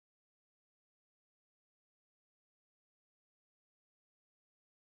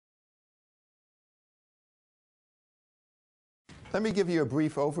Let me give you a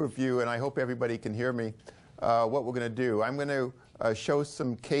brief overview, and I hope everybody can hear me, what we're going to do. I'm going to show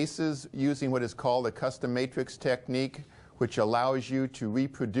some cases using what is called a custom matrix technique, which allows you to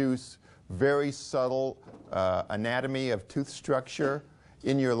reproduce very subtle anatomy of tooth structure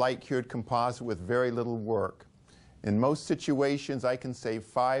in your light-cured composite with very little work. In most situations, I can save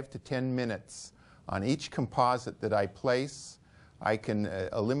 5 to 10 minutes on each composite that I place. I can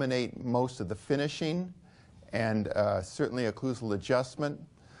eliminate most of the finishing and certainly occlusal adjustment.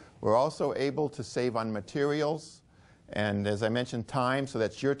 We're also able to save on materials and, as I mentioned, time, so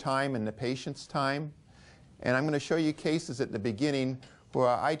that's your time and the patient's time. And I'm going to show you cases at the beginning where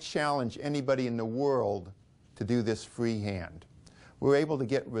I challenge anybody in the world to do this freehand. We're able to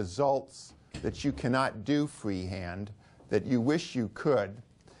get results that you cannot do freehand, that you wish you could.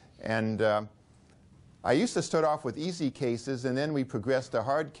 And I used to start off with easy cases, and then we progressed to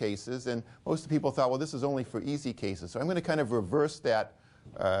hard cases, and most people thought, well, this is only for easy cases. So I'm going to kind of reverse that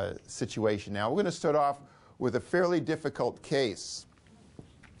situation now. We're going to start off with a fairly difficult case.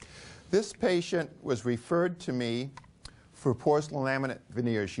 This patient was referred to me for porcelain laminate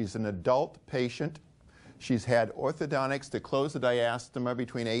veneers. She's an adult patient. She's had orthodontics to close the diastema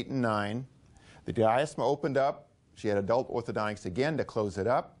between 8 and 9. The diastema opened up. She had adult orthodontics again to close it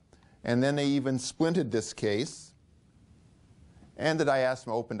up. And then they even splinted this case, and the diastema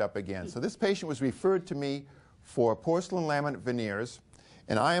opened up again. So this patient was referred to me for porcelain laminate veneers,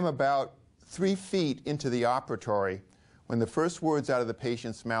 and I am about 3 feet into the operatory when the first words out of the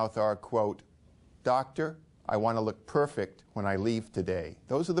patient's mouth are, quote, "Doctor, I want to look perfect when I leave today."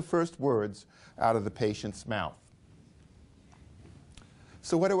 Those are the first words out of the patient's mouth.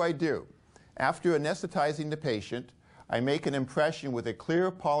 So what do? After anesthetizing the patient, I make an impression with a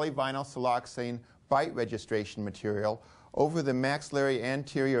clear polyvinyl siloxane bite registration material over the maxillary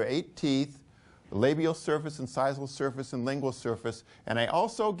anterior 8 teeth, labial surface, incisal surface, and lingual surface, and I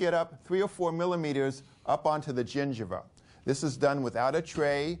also get up 3 or 4 millimeters up onto the gingiva. This is done without a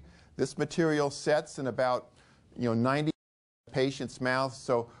tray. This material sets in about 90 of the patient's mouth,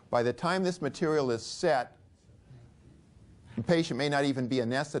 so by the time this material is set, the patient may not even be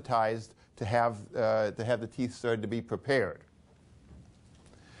anesthetized to have the teeth started to be prepared.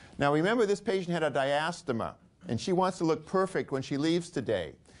 Now remember, this patient had a diastema, and she wants to look perfect when she leaves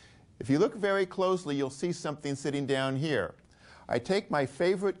today. If you look very closely, you'll see something sitting down here. I take my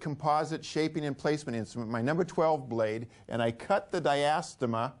favorite composite shaping and placement instrument, my number 12 blade, and I cut the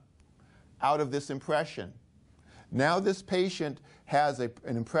diastema out of this impression. Now this patient has an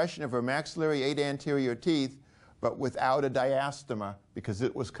impression of her maxillary 8 anterior teeth, but without a diastema because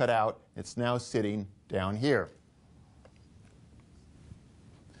it was cut out. It's now sitting down here.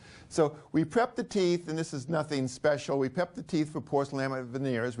 So we prepped the teeth, and this is nothing special. We prepped the teeth for porcelain laminate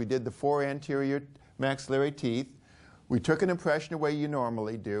veneers. We did the 4 anterior maxillary teeth. We took an impression the way you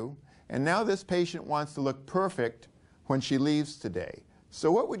normally do. And now this patient wants to look perfect when she leaves today.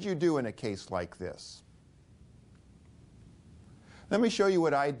 So what would you do in a case like this? Let me show you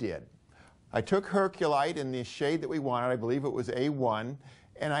what I did. I took Herculite in the shade that we wanted, I believe it was A1,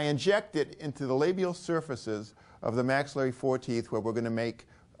 and I inject it into the labial surfaces of the maxillary 4 teeth where we're going to make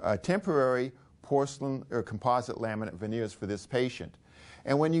temporary porcelain or composite laminate veneers for this patient.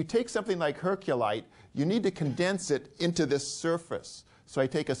 And when you take something like Herculite, you need to condense it into this surface. So I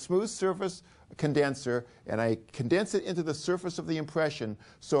take a smooth surface condenser and I condense it into the surface of the impression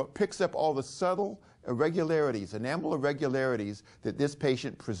so it picks up all the subtle irregularities, enamel irregularities that this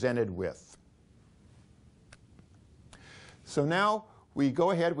patient presented with. So now we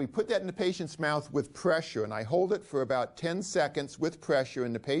go ahead, we put that in the patient's mouth with pressure, and I hold it for about 10 seconds with pressure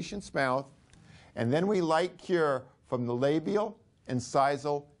in the patient's mouth, and then we light cure from the labial,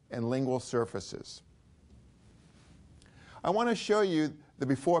 incisal, and lingual surfaces. I want to show you the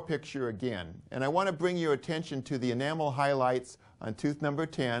before picture again, and I want to bring your attention to the enamel highlights on tooth number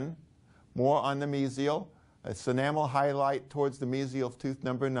 10, more on the mesial, a enamel highlight towards the mesial of tooth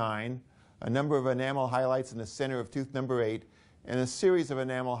number 9, a number of enamel highlights in the center of tooth number 8, and a series of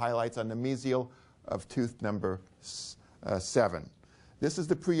enamel highlights on the mesial of tooth number 7. This is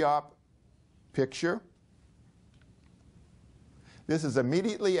the pre-op picture. This is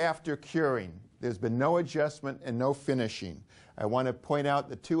immediately after curing. There's been no adjustment and no finishing. I want to point out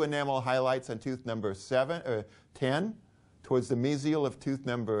the 2 enamel highlights on tooth number 10, towards the mesial of tooth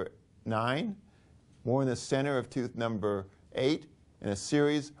number 9, more in the center of tooth number 8, and a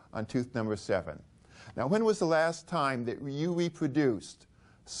series on tooth number 7. Now, when was the last time that you reproduced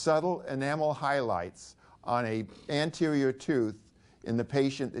subtle enamel highlights on an anterior tooth in the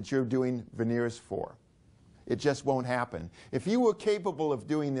patient that you're doing veneers for? It just won't happen. If you were capable of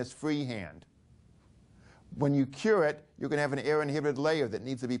doing this freehand, When you cure it, you're going to have an air-inhibited layer that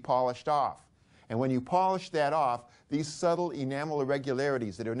needs to be polished off. And when you polish that off, these subtle enamel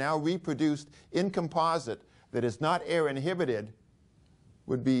irregularities that are now reproduced in composite that is not air-inhibited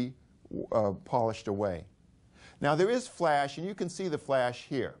would be polished away. Now there is flash, and you can see the flash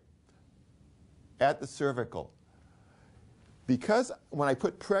here at the cervical. Because when I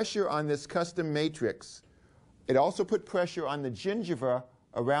put pressure on this custom matrix, it also put pressure on the gingiva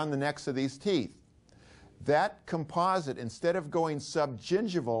around the necks of these teeth. That composite, instead of going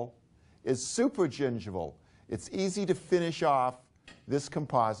subgingival, is supergingival. It's easy to finish off this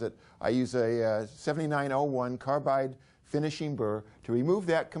composite. I use a 7901 carbide finishing burr to remove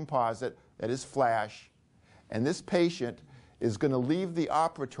that composite that is flash, and this patient is going to leave the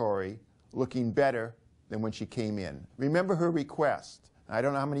operatory looking better than when she came in. Remember her request. I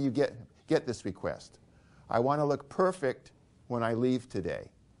don't know how many of you get this request. I want to look perfect when I leave today.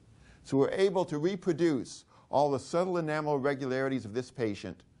 So we're able to reproduce all the subtle enamel irregularities of this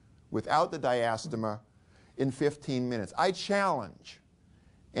patient without the diastema in 15 minutes. I challenge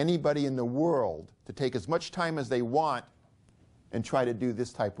anybody in the world to take as much time as they want and try to do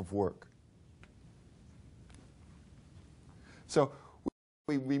this type of work. So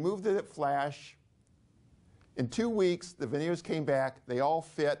we removed the flash. In 2 weeks, the veneers came back. They all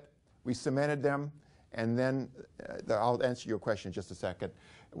fit. We cemented them. And then, I'll answer your question in just a second.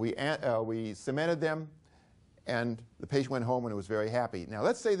 We cemented them, and the patient went home and was very happy. Now,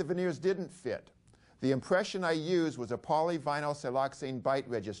 let's say the veneers didn't fit. The impression I used was a polyvinyl siloxane bite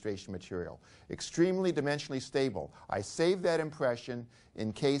registration material, extremely dimensionally stable. I saved that impression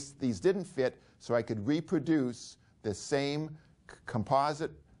in case these didn't fit so I could reproduce the same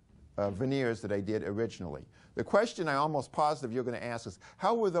composite veneers that I did originally. The question I'm almost positive you're going to ask is,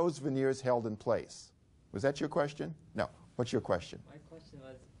 how were those veneers held in place? Was that your question? No. What's your question? My question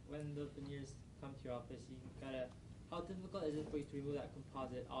was, when the veneers come to your office, how difficult is it for you to remove that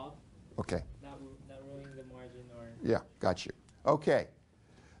composite off? Okay. Not ruining the margin or... Yeah, got you. Okay.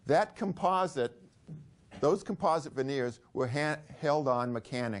 That composite, those composite veneers were held on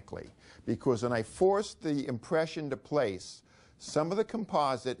mechanically because when I forced the impression to place, some of the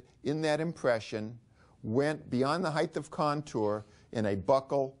composite in that impression went beyond the height of contour in a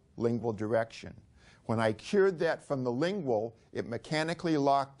buccal lingual direction. When I cured that from the lingual, it mechanically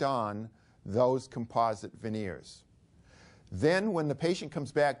locked on those composite veneers. Then when the patient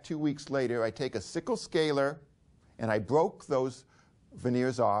comes back 2 weeks later, I take a sickle scaler and I broke those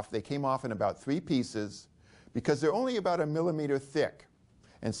veneers off. They came off in about 3 pieces because they're only about 1 millimeter thick.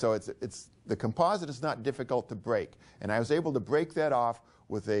 And so the composite is not difficult to break. And I was able to break that off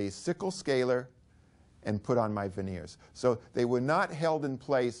with a sickle scaler and put on my veneers. So they were not held in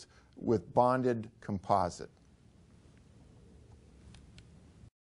place with bonded composite.